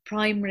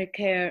primary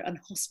care and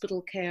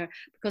hospital care,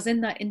 because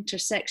in that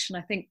intersection,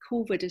 I think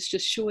COVID is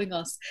just showing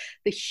us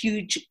the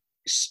huge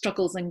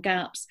struggles and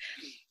gaps.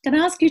 Can I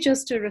ask you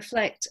just to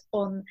reflect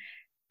on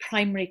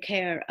primary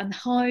care and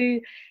how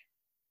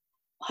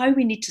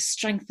we need to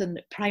strengthen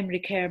primary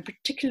care,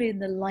 particularly in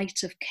the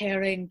light of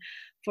caring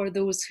for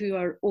those who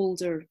are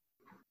older?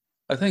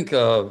 I think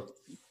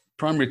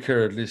primary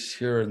care, at least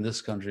here in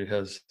this country,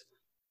 has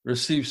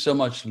received so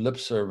much lip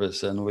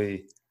service, and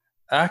we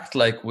act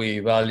like we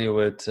value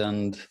it.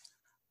 And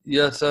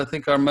yes, I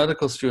think our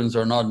medical students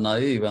are not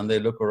naive, and they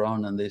look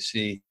around and they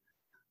see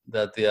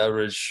that the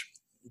average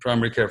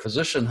primary care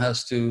physician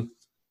has to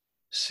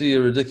see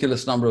a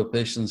ridiculous number of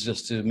patients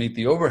just to meet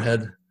the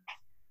overhead.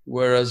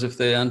 Whereas if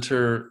they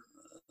enter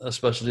a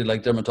specialty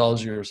like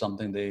dermatology or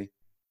something, they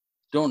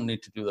don't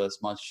need to do as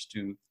much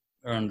to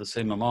earn the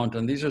same amount.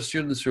 And these are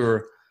students who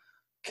are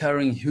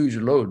carrying huge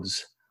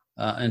loads,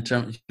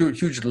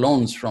 huge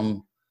loans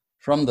from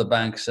the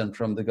banks and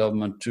from the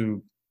government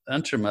to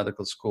enter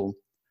medical school.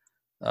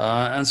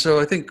 And so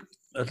I think,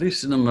 at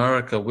least in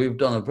America, we've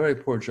done a very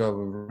poor job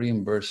of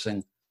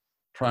reimbursing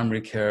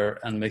primary care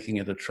and making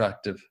it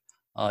attractive.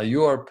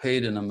 You are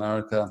paid in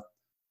America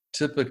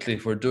typically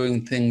for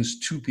doing things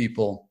to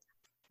people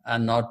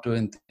and not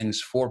doing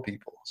things for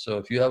people. So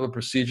if you have a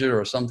procedure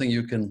or something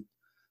you can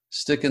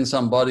stick in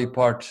some body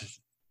part,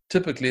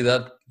 typically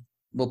that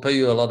will pay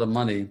you a lot of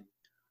money.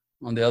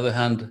 On the other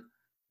hand,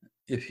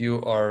 if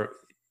you are,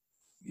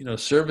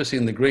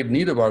 servicing the great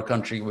need of our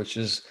country, which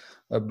is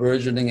a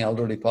burgeoning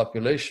elderly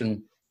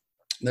population,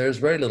 there's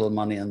very little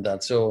money in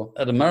that. So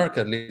at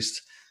America, at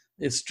least,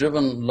 it's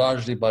driven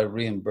largely by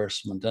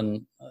reimbursement.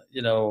 And,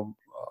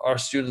 our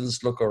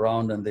students look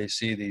around and they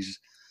see these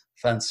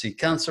fancy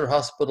cancer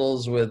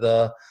hospitals with,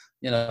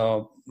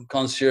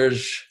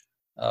 concierge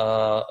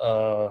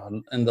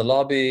in the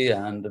lobby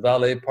and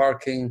valet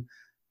parking,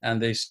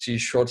 and they see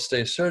short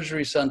stay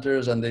surgery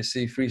centers and they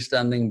see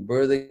freestanding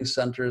birthing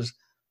centers,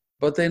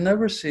 but they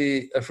never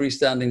see a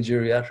freestanding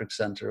geriatric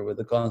center with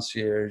a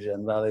concierge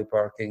and valet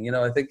parking.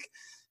 I think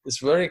it's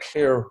very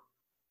clear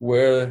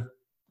where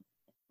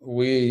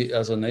we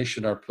as a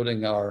nation are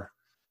putting our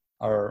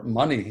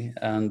money.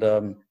 And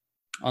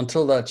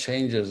until that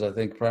changes, I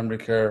think primary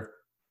care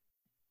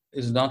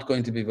is not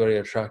going to be very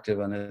attractive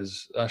and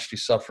is actually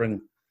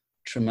suffering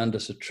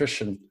tremendous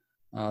attrition.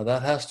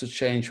 That has to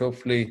change.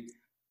 Hopefully,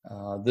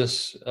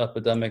 this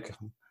epidemic,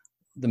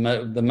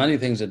 the many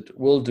things it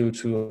will do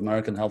to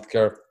American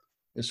healthcare,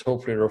 is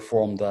hopefully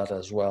reform that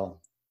as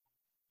well.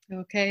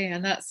 Okay,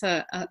 and that's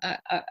a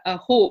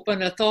hope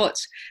and a thought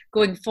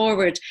going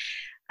forward.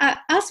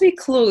 As we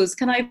close,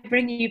 can I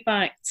bring you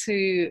back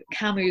to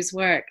Camus'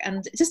 work,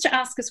 and just to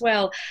ask as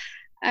well,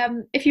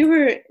 if you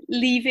were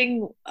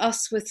leaving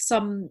us with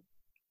some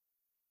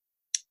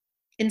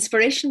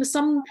inspiration, with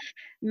some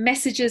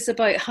messages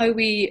about how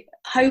we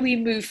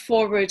move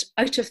forward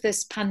out of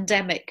this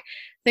pandemic,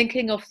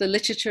 thinking of the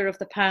literature of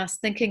the past,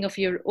 thinking of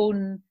your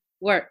own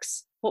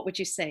works, what would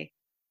you say?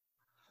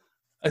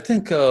 I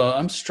think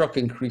I'm struck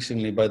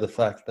increasingly by the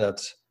fact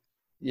that,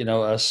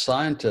 as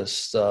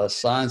scientists,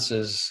 science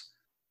is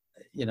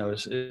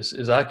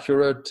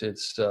accurate.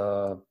 It's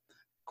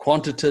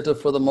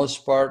quantitative for the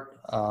most part.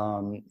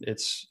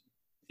 It's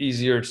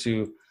easier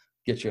to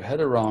get your head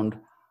around.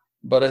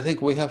 But I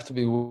think we have to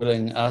be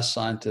willing, as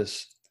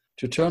scientists,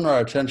 to turn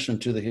our attention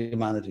to the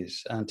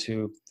humanities and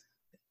to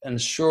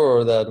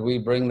ensure that we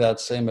bring that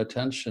same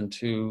attention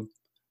to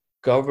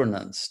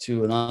governance,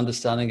 to an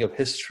understanding of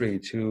history,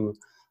 to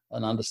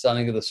an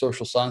understanding of the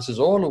social sciences,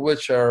 all of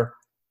which are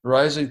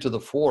rising to the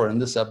fore in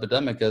this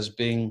epidemic as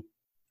being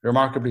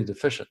remarkably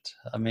deficient.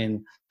 I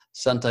mean,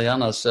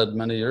 Santayana said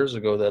many years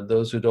ago that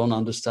those who don't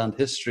understand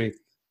history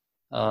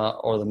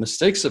or the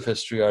mistakes of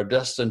history are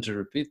destined to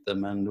repeat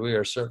them, and we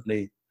are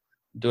certainly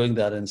doing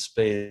that in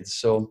spades.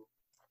 So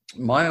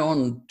my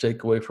own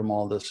takeaway from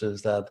all this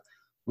is that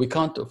we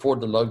can't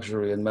afford the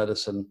luxury in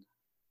medicine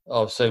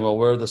of saying, well,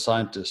 we're the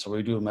scientists, so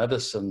we do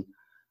medicine.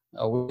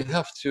 We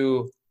have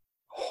to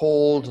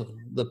hold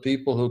the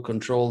people who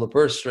control the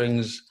purse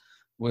strings.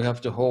 We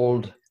have to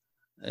hold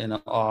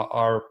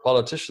our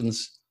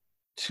politicians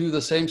to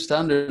the same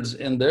standards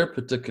in their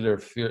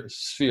particular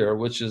sphere,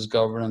 which is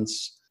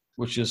governance,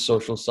 which is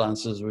social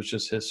sciences, which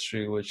is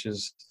history, which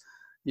is,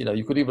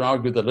 you could even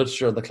argue that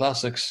literature and the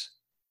classics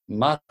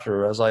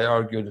matter, as I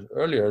argued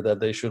earlier, that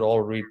they should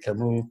all read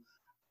Camus,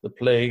 The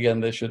Plague,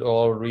 and they should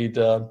all read,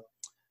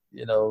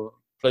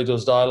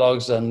 Plato's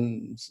Dialogues,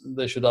 and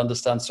they should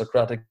understand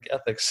Socratic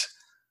ethics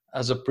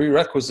as a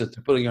prerequisite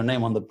to putting your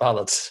name on the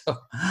ballot. So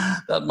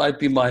that might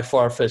be my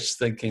far-fetched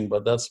thinking,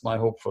 but that's my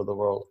hope for the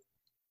world.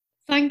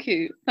 Thank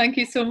you. Thank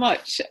you so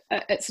much.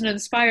 It's an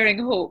inspiring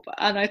hope.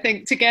 And I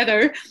think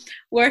together,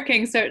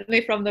 working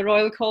certainly from the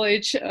Royal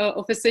College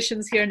of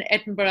Physicians here in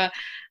Edinburgh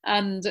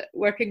and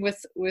working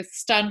with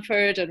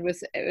Stanford and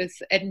with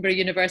Edinburgh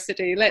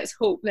University, let's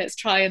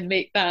try and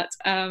make that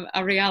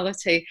a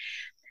reality.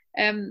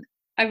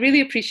 I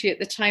really appreciate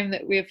the time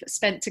that we've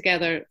spent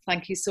together.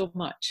 Thank you so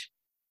much.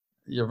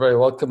 You're very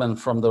welcome. And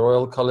from the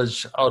Royal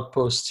College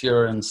outpost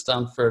here in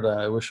Stanford,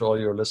 I wish all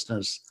your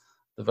listeners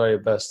the very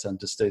best and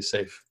to stay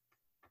safe.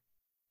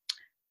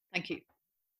 Thank you.